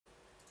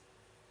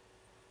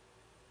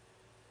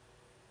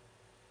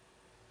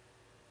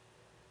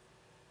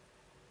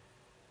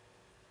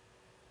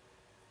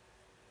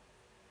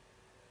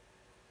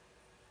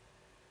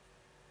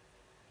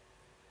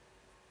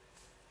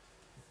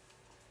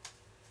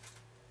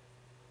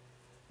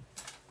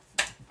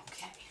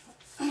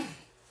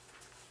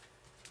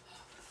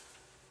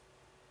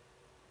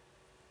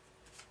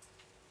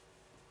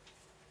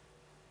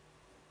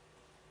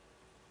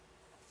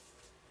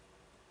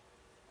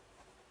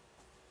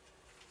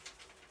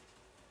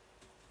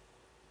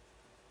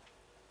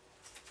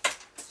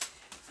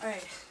All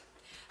right.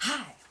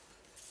 Hi.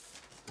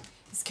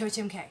 It's Coach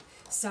MK.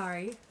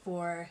 Sorry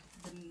for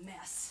the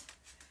mess.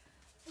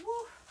 Woo.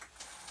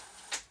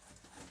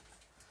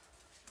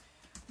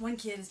 One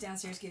kid is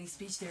downstairs getting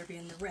speech therapy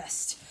and the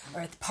rest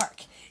are at the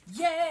park.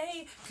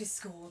 Yay! Because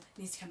school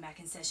needs to come back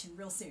in session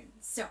real soon.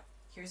 So,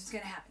 here's what's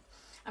going to happen.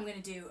 I'm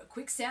going to do a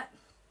quick set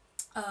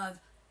of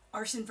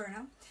Arse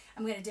Inferno.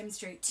 I'm going to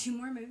demonstrate 2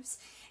 more moves,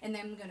 and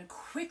then I'm going to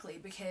quickly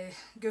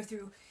go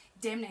through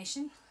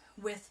Damnation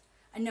with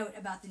a note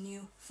about the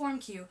new form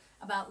cue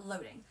about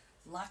loading.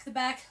 Lock the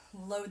back,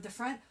 load the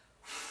front.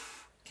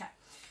 Okay,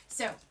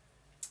 so,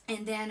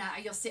 and then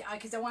you'll see,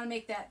 because I want to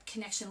make that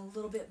connection a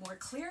little bit more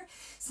clear,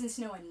 since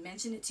no one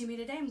mentioned it to me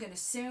today, I'm going to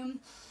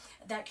assume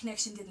that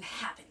connection didn't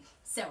happen.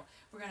 So,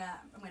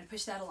 I'm going to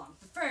push that along.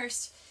 But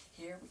first,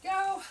 here we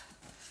go.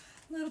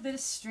 A little bit of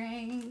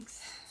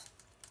strength.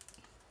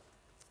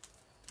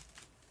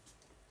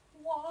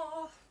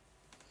 Wah.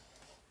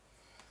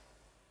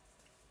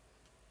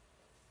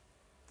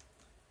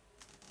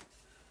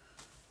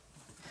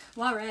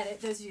 While we're at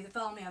it, those of you that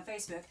follow me on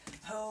Facebook,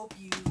 hope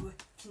you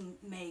can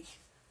make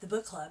the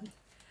book club,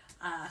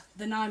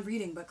 the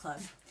non-reading book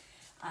club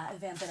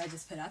event that I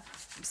just put up.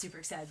 I'm super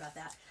excited about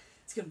that.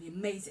 It's going to be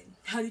amazing.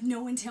 How did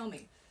no one tell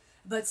me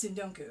about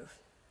Sundonku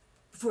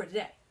before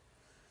today?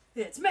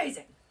 It's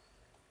amazing.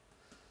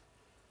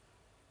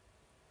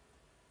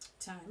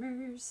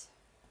 Timers.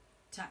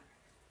 Timer.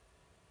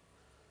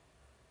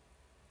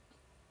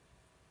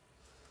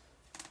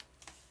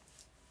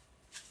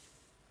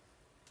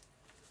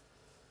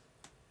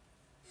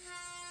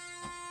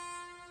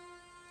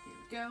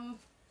 Go. Down.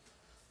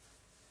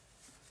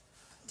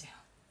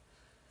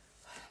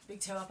 Big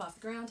toe up off the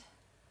ground.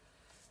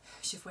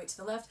 Shift weight to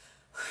the left.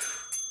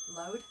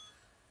 Load.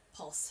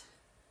 Pulse.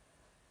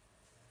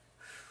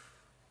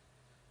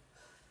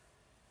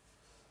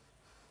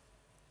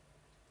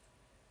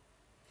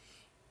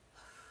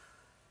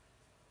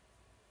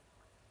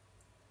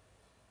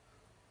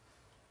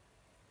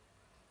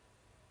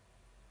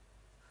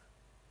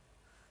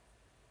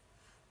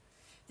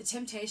 The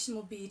temptation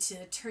will be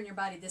to turn your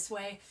body this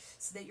way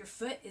so that your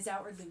foot is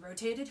outwardly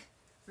rotated.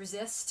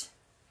 Resist.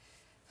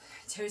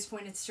 Toes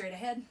pointed straight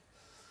ahead.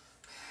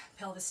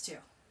 Pelvis too.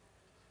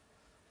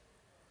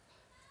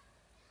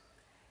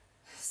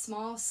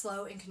 Small,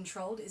 slow, and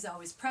controlled is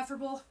always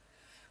preferable.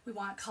 We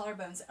want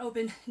collarbones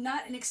open,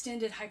 not an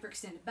extended,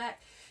 hyperextended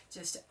back,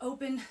 just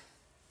open.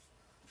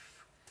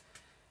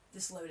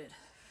 This loaded.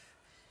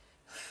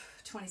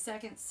 20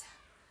 seconds.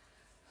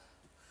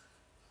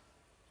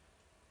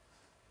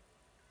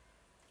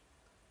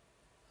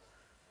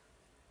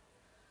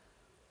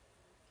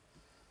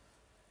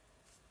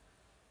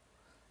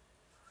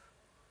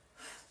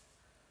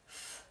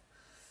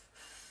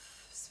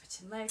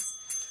 Legs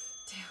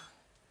down,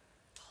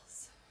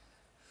 pulse.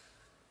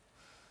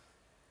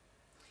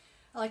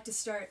 I like to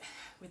start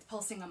with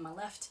pulsing on my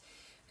left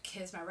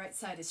because my right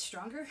side is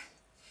stronger.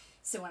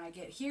 So when I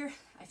get here,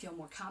 I feel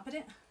more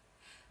competent.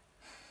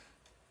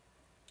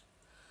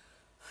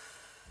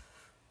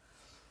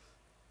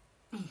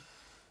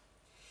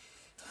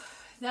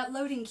 That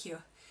loading cue,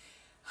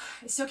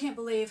 I still can't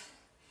believe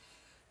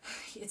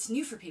it's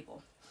new for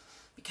people,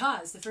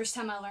 because the first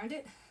time I learned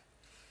it,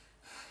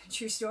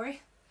 true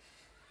story,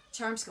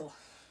 charm school.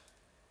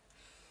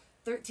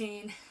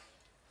 13.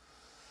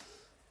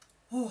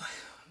 Oh,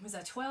 was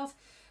I 12?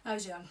 I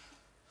was young.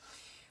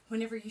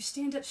 Whenever you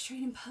stand up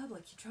straight in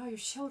public, you draw your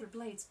shoulder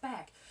blades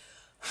back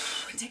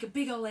and take a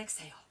big old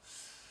exhale.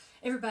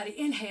 Everybody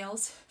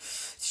inhales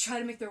to try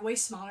to make their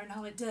waist smaller, and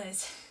all it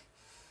does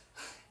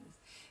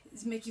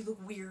is make you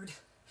look weird.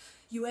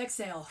 You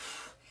exhale,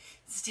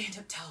 stand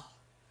up tall.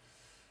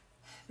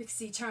 Because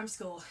see, charm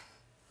school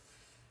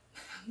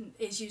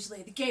is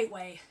usually the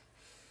gateway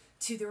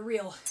to the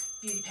real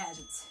beauty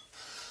pageants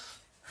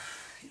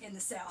in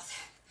the South.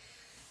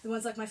 The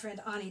ones like my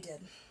friend Ani did.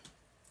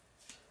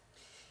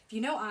 If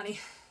you know Ani,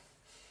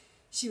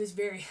 she was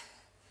very,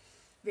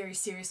 very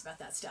serious about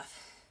that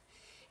stuff.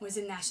 Was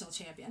a national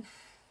champion.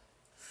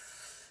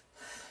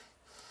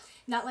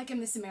 Not like a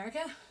Miss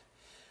America.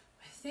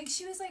 I think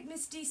she was like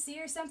Miss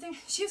DC or something.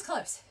 She was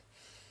close.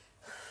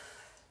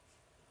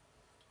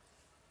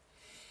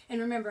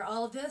 And remember,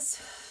 all of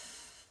this,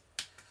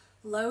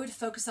 load,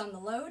 focus on the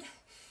load.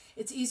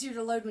 It's easier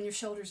to load when your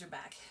shoulders are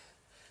back.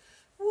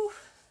 Woo.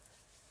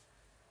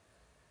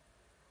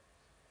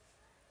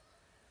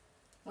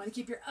 Want to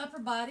keep your upper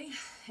body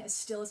as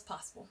still as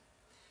possible.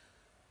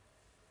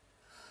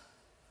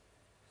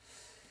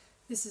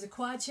 This is a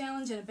quad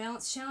challenge and a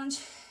balance challenge.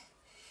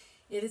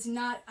 It is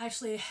not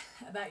actually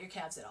about your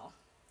calves at all.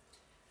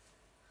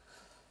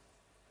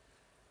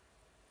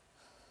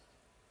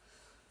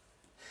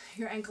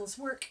 Your ankles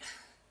work.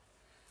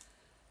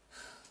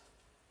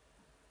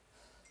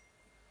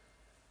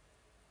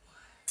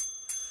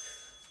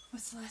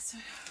 What's the last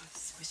one? Oh,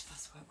 squish ball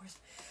squat. Where's?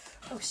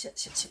 Oh shit!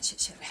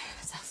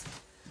 That's awesome.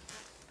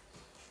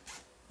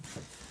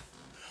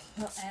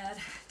 We'll add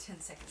 10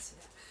 seconds to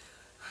that.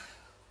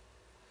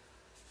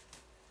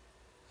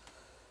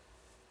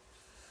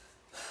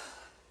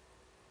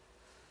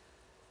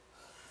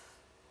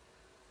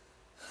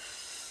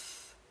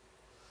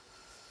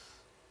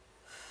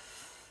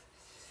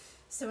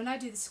 So when I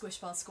do the squish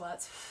ball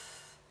squats,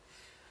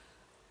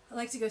 I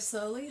like to go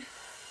slowly,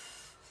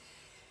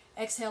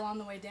 exhale on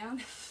the way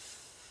down,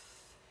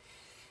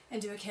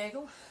 and do a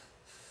Kegel.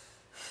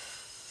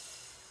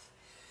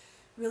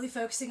 Really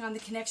focusing on the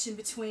connection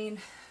between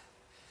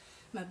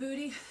my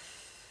booty,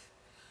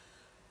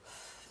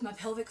 my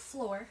pelvic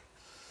floor.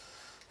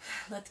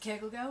 Let the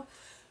Kegel go.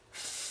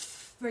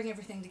 Bring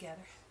everything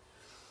together.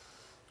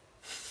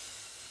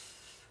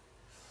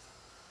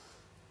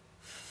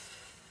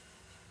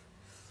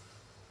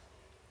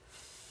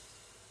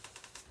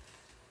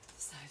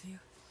 Side view.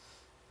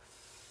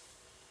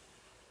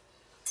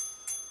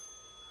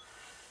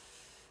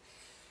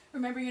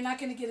 Remember, you're not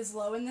going to get as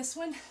low in this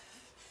one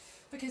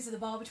because of the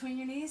ball between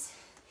your knees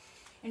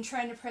and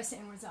trying to press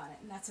inwards on it,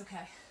 and that's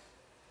okay.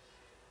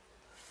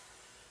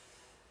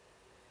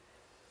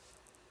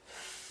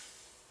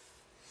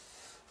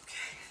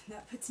 Okay,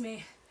 that puts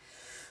me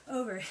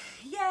over.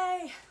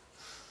 Yay!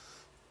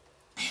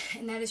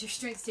 And that is your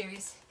strength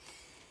series.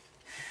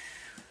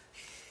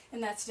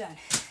 And that's done.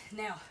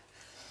 Now,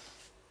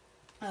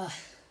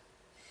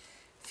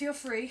 feel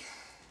free.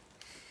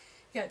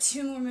 Got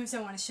 2 more moves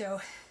I want to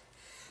show.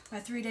 My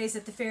 3 days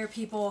at the fair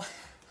people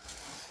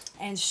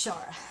and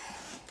Shara.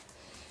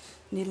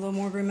 Need a little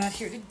more room out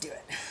here to do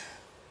it.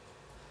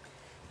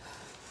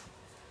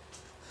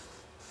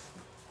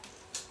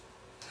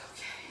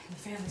 Okay, the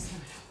family's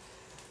coming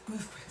out.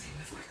 Move quickly,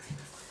 move quickly,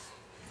 move quickly.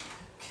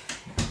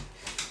 Okay.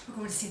 We're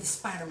going to see the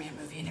Spider-Man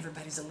movie and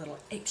everybody's a little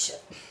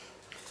apeshit,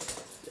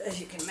 as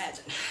you can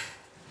imagine.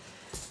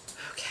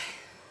 Okay.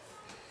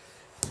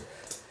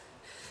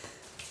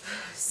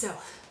 So,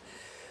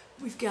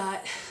 we've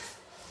got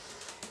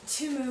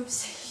 2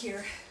 moves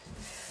here.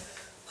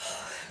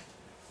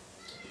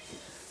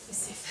 Let's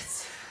see if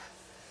that's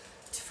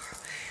too far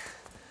away.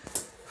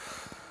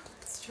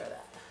 Let's try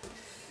that.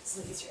 It's a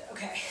little easier.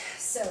 Okay,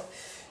 so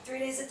 3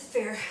 days at the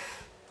fair.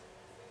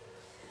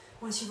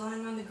 Once you're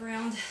lying on the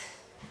ground,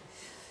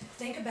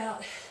 think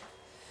about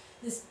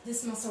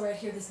this muscle right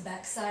here, this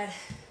back side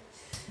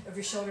of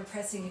your shoulder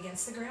pressing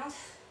against the ground.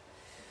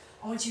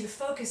 I want you to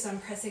focus on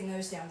pressing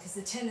those down because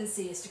the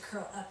tendency is to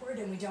curl upward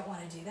and we don't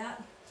want to do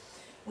that.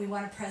 We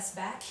want to press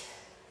back.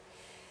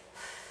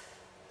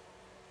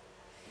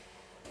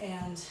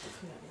 And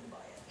we don't need to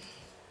buy it.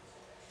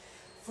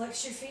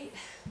 Flex your feet.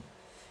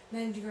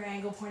 Bend your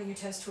angle, pointing your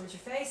toes towards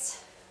your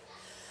face.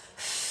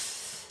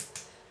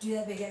 Do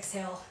that big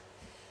exhale.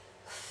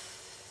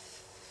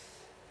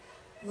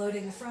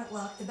 Loading the front,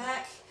 lock the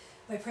back.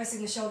 By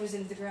pressing the shoulders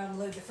into the ground,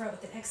 load the front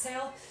with an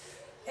exhale.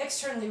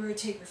 Externally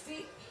rotate your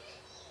feet.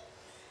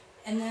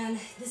 And then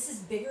this is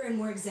bigger and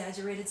more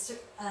exaggerated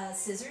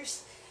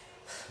scissors.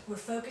 We're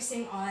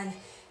focusing on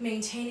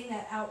maintaining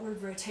that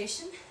outward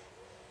rotation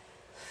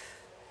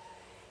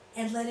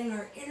and letting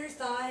our inner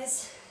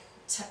thighs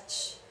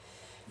touch.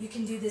 You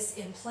can do this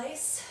in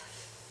place,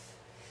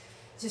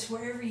 just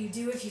wherever you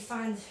do. If you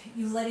find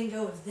you letting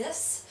go of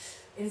this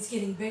and it's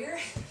getting bigger,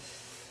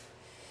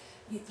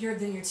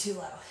 then you're too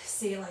low.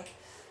 See, like,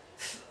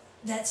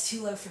 that's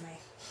too low for me.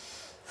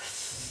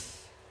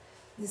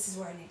 This is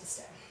where I need to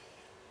stay.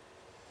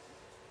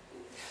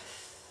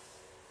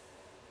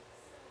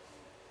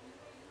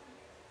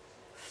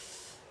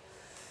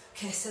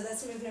 Okay, so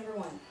that's move number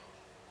 1.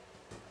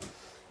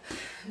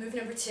 Move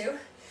number 2,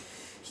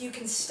 you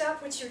can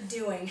stop what you're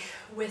doing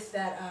with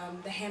that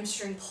the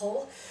hamstring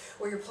pull,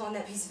 where you're pulling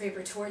that piece of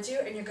paper towards you,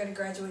 and you're going to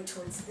graduate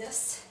towards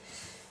this.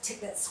 Take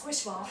that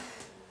squish ball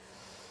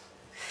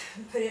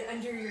and put it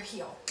under your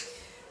heel.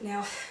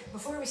 Now,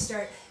 before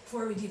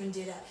we'd even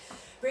do that,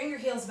 bring your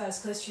heels about as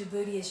close to your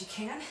booty as you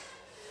can,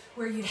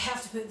 where you'd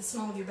have to put the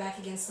small of your back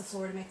against the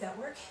floor to make that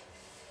work,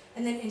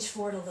 and then inch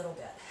forward a little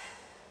bit.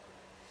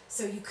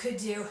 So you could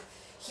do,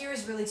 here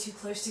is really too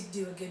close to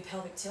do a good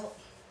pelvic tilt.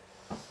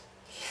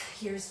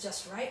 Here's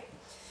just right.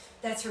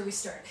 That's where we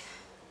start.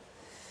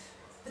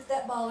 Put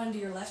that ball under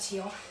your left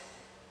heel,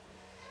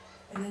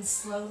 and then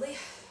slowly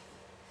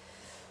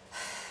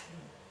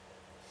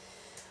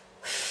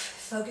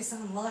focus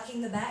on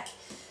locking the back.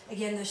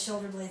 Again, those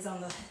shoulder blades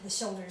on the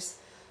shoulders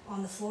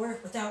on the floor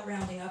without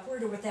rounding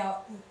upward or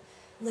without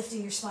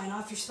lifting your spine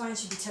off. Your spine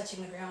should be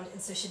touching the ground,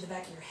 and so should the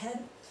back of your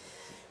head.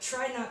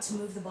 Try not to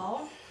move the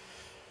ball.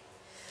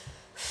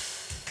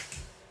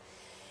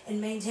 And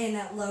maintain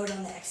that load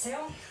on the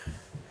exhale.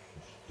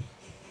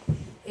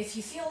 If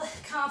you feel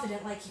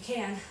confident, like you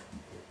can,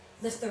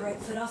 lift the right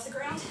foot off the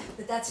ground,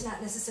 but that's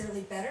not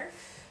necessarily better.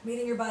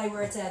 Meeting your body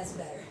where it's at is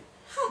better.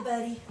 Hi,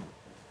 buddy.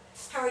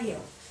 How are you?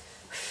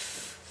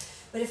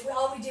 But if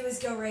all we do is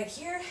go right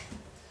here,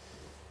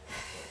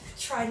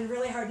 trying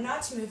really hard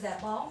not to move that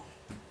ball,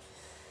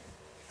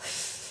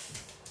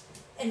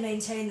 and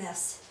maintain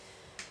this.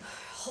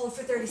 Hold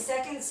for 30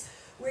 seconds.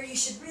 Where you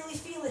should really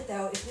feel it,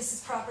 though, if this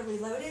is properly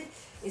loaded,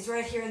 is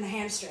right here in the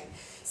hamstring.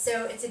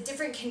 So it's a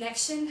different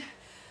connection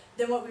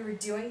than what we were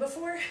doing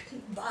before.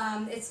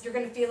 You're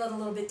going to feel it a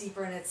little bit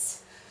deeper, and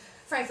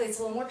frankly, it's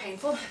a little more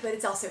painful, but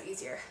it's also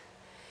easier.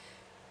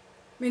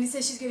 Mindy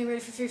says she's getting ready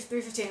for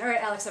 3:15. All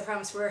right, Alex, I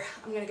promise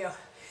I'm going to go.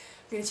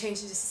 I'm going to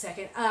change in just a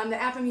second. The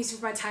app I'm using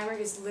for my timer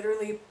is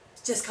literally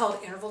just called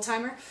Interval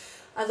Timer.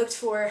 I looked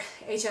for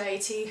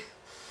HIAT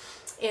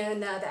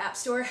in the App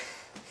Store,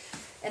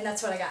 and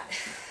that's what I got.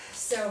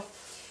 So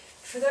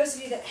for those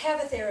of you that have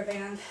a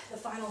TheraBand, the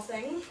final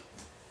thing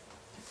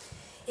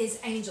is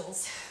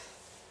Angels.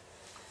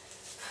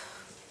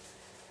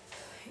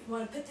 You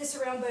want to put this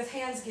around both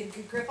hands, get a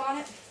good grip on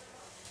it,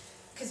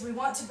 because we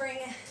want to bring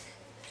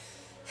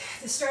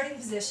the starting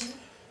position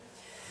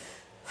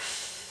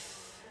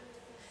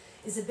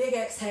is a big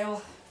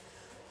exhale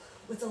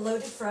with a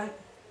loaded front.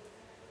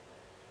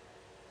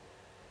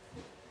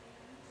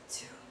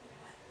 2,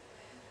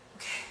 1.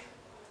 Okay.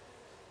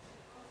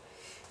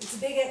 It's a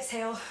big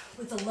exhale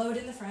with a load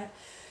in the front.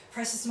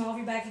 Press the small of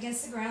your back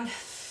against the ground.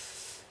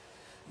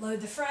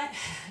 Load the front,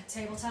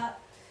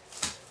 tabletop.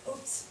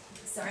 Oops,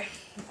 sorry.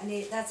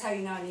 That's how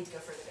you know I need to go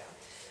further down.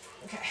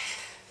 Okay.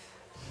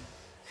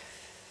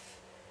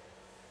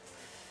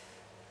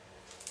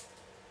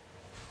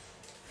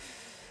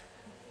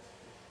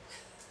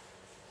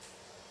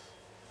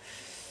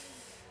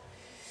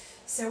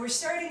 So we're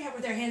starting out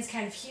with our hands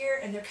kind of here,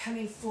 and they're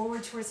coming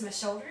forward towards my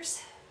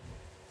shoulders.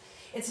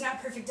 It's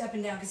not perfect up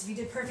and down, because if you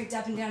did perfect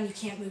up and down, you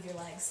can't move your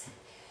legs.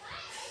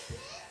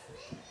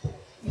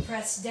 You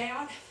press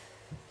down,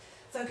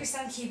 focus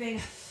on keeping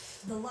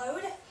the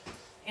load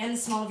and the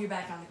small of your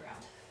back on the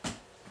ground.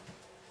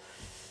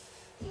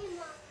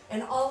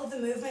 And all of the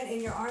movement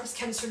in your arms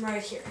comes from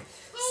right here.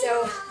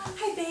 So,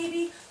 hi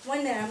baby,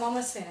 1 minute, I'm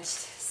almost finished.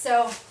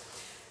 So,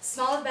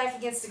 small of the back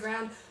against the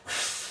ground,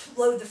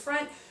 load the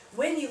front.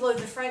 When you load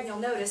the front, you'll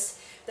notice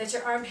that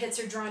your armpits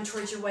are drawn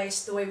towards your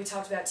waist the way we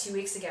talked about 2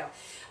 weeks ago.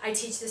 I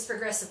teach this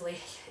progressively.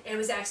 It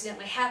was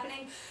accidentally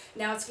happening.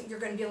 Now you're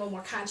going to be a little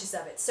more conscious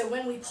of it. So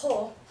when we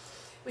pull,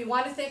 we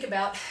want to think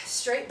about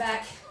straight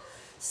back,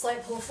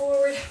 slight pull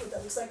forward. What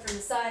that looks like from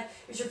the side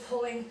is you're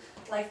pulling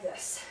like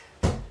this.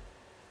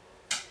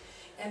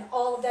 And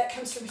all of that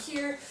comes from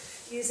here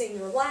using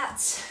your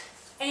lats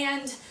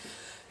and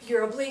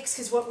your obliques,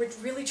 because what we're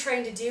really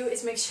trying to do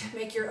is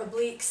make your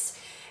obliques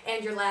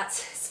and your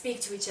lats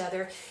speak to each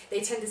other.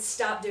 They tend to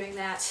stop doing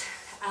that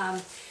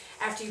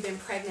after you've been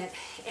pregnant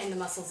and the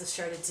muscles have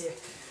started to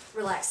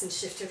relax and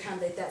shift to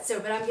accommodate that. So,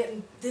 but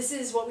this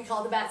is what we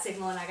call the bat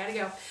signal, and I gotta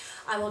go.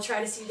 I will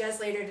try to see you guys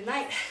later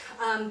tonight.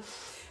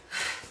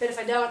 But if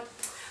I don't,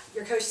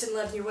 your coach didn't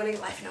love your winning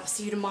life, and I'll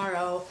see you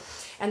tomorrow.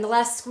 And the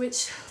last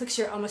switch, look,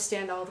 sure, almost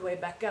stand all the way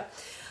back up.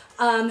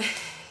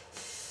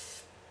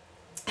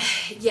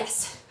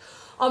 Yes.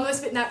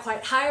 Almost, but not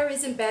quite. Higher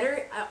isn't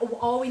better.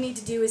 All we need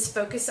to do is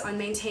focus on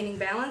maintaining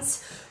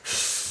balance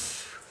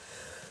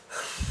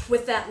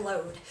with that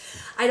load.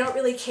 I don't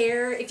really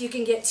care if you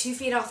can get 2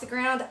 feet off the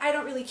ground. I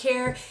don't really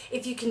care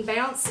if you can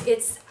bounce.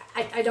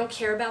 I don't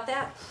care about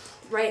that,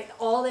 right?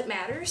 All that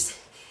matters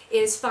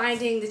is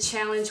finding the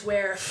challenge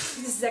where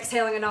this is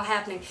exhaling and all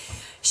happening.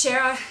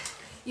 Shara,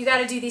 you got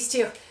to do these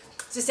too.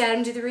 Just add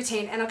them to the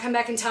routine, and I'll come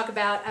back and talk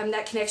about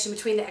that connection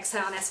between the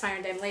exhale and aspire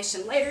and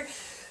dilation later.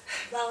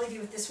 But I'll leave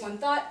you with this one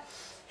thought.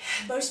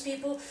 Most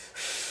people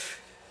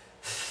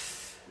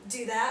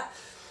do that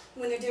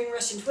when they're doing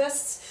Russian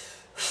twists.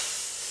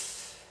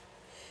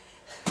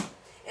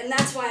 And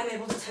that's why I'm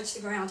able to touch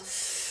the ground.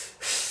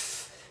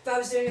 If I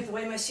was doing it the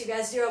way most of you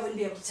guys do, I wouldn't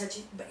be able to touch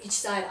each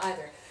side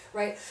either,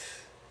 right?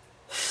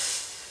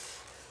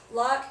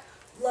 Lock,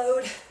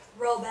 load,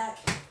 roll back,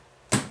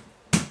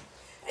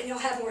 and you'll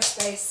have more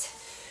space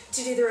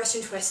to do the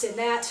Russian twist. And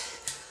that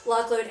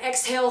lock, load,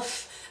 exhale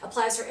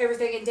applies for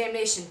everything in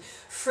damnation,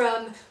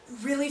 from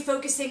really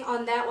focusing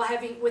on that while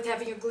having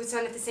your glutes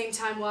on at the same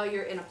time while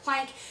you're in a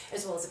plank,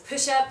 as well as a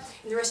push-up,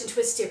 and the Russian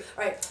twist too.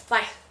 All right,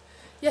 bye.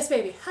 Yes,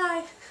 baby.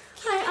 Hi.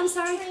 Hi, I'm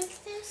sorry.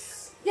 Drink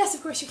this? Yes,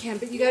 of course you can,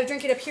 but you got to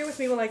drink it up here with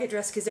me while I get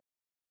dressed, because